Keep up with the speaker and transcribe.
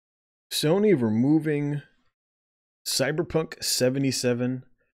Sony removing Cyberpunk 77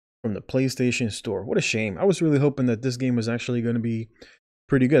 from the PlayStation Store. What a shame. I was really hoping that this game was actually going to be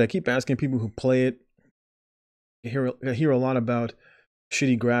pretty good. I keep asking people who play it. I hear a lot about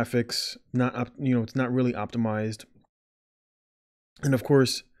shitty graphics, it's not really optimized. And of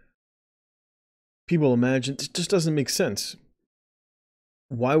course, people imagine it just doesn't make sense.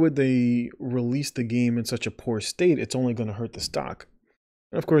 Why would they release the game in such a poor state? It's only going to hurt the stock.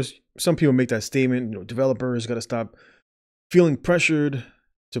 And of course, some people make that statement, developers got to stop feeling pressured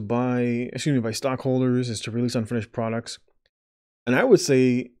to by stockholders is to release unfinished products. And I would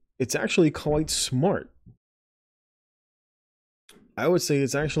say it's actually quite smart.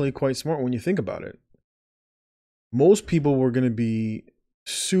 When you think about it. Most people were going to be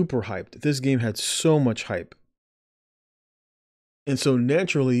super hyped. This game had so much hype. And so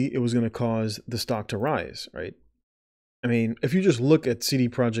naturally, it was going to cause the stock to rise, right? I mean, if you just look at CD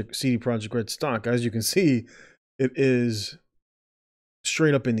Projekt Red stock, as you can see, it is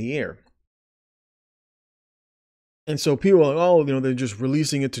straight up in the air. And so people are like, oh, they're just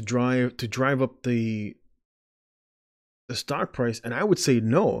releasing it to drive up the stock price. And I would say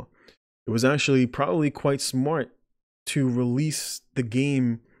no. It was actually probably quite smart to release the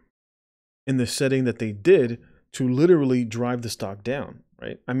game in the setting that they did to literally drive the stock down,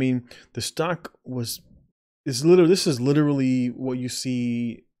 right? I mean, the stock this is literally what you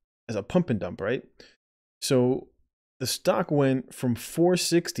see as a pump and dump, right? So the stock went from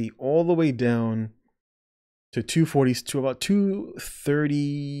 460 all the way down to 240 to about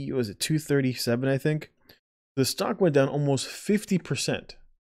 230, was it 237, I think. The stock went down almost 50%,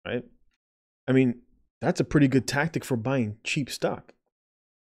 right? I mean, that's a pretty good tactic for buying cheap stock.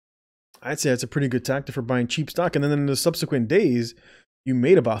 I'd say that's a pretty good tactic for buying cheap stock. And then in the subsequent days, you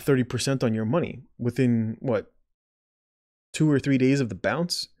made about 30% on your money within, what, 2 or 3 days of the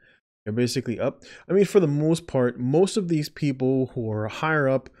bounce? You're basically up. I mean, for the most part, most of these people who are higher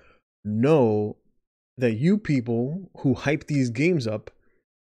up know that you people who hype these games up,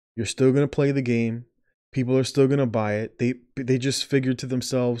 you're still going to play the game. People are still going to buy it. They just figured to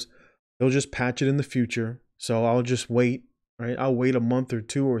themselves, they'll just patch it in the future. So I'll just wait, right? I'll wait a month or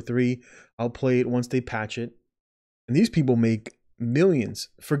 2 or 3. I'll play it once they patch it. And these people make millions.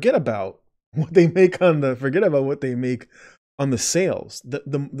 Forget about what they make on the sales.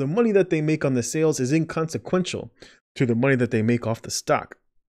 The money that they make on the sales is inconsequential to the money that they make off the stock.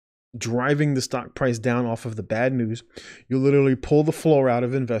 Driving the stock price down off of the bad news, you literally pull the floor out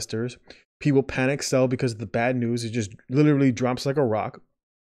of investors. People panic sell because of the bad news. It just literally drops like a rock.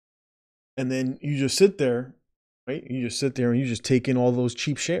 And then you just sit there, right? You just sit there and you just take in all those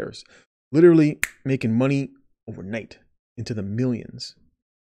cheap shares, literally making money overnight into the millions.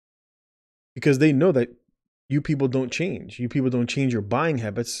 Because they know that you people don't change. You people don't change your buying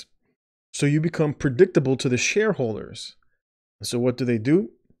habits. So you become predictable to the shareholders. So what do?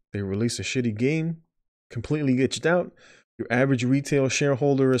 They release a shitty game, completely glitched out. Your average retail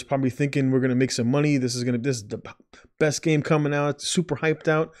shareholder is probably thinking, we're going to make some money. This is the best game coming out, super hyped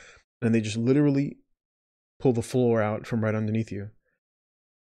out. And they just literally pull the floor out from right underneath you.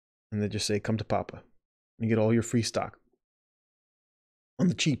 And they just say, come to Papa. You get all your free stock. On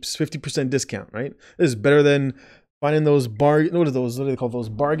the cheaps, 50% discount, right? This is better than finding those what do they call those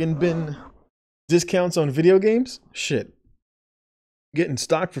bargain bin discounts on video games? Shit. Getting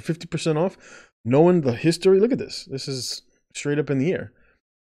stock for 50% off, knowing the history. Look at this. This is straight up in the air.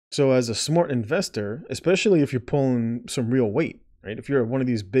 So as a smart investor, especially if you're pulling some real weight, right? If you're one of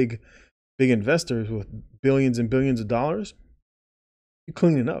these big investors with billions and billions of dollars, you're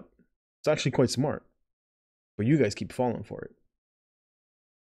cleaning up. It's actually quite smart. But you guys keep falling for it.